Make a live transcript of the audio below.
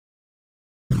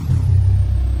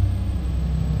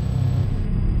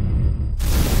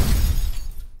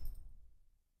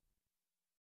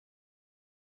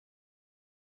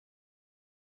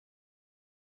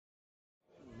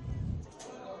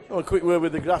Oh, a quick word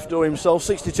with the Grafto himself.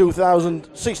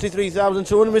 63,200,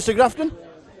 Mr. Grafton.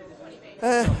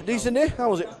 Decent day. How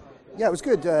was it? Yeah, it was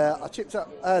good. I chipped up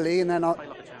early and then I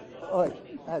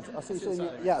see you soon.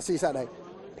 Yeah, I see you Saturday.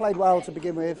 Played well to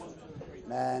begin with,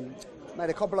 and made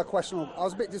a couple of questionable. I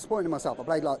was a bit disappointed in myself. I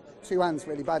played like 2 hands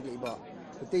really badly, but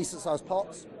with decent sized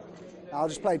pots. I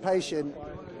just played patient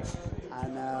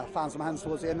and found some hands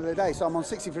towards the end of the day. So I'm on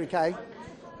 63k,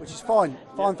 which is fine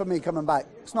for me coming back.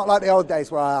 It's not like the old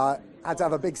days where I had to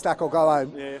have a big stack or go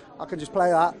home. Yeah. I can just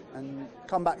play that and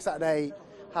come back Saturday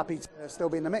happy to still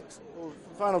be in the mix.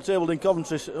 Final table in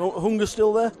Coventry. Hunger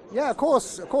still there? Yeah, of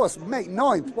course, mate.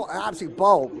 9th, what an absolute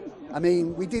bowl. I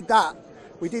mean, we did that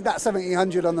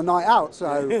 1700 on the night out, so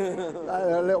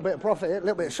a little bit of profit, a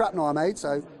little bit of shrapnel I made.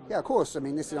 So yeah, of course. I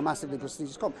mean, this is a massively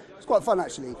prestigious comp. It's quite fun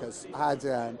actually because I had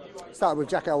started with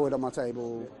Jack Elwood on my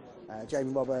table,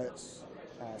 Jamie Roberts,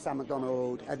 Sam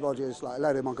McDonald, Ed Rogers, like a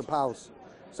load of my good pals.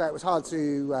 So it was hard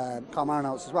to calm my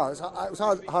notes as well. It was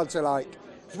hard to like.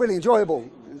 It's really enjoyable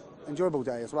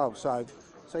day as well. So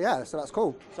yeah, so that's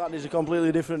cool. Saturday's a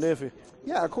completely different day for you.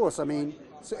 Yeah, of course. I mean,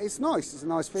 so it's nice. It's a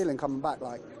nice feeling coming back.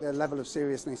 Like the level of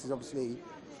seriousness is obviously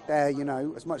there. You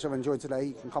know, as much as I've enjoyed today,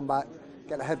 you can come back,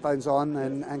 get the headphones on,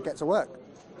 and get to work.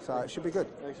 So it should be good.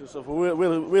 Excellent stuff. Well,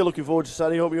 we're looking forward to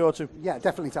Saturday. Hope you are too. Yeah,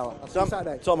 definitely, Tower. I'll see you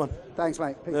Saturday. Top man. Thanks,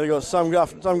 mate. Peace. There you go, Sam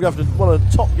Grafton. What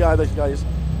a top guy this guy is.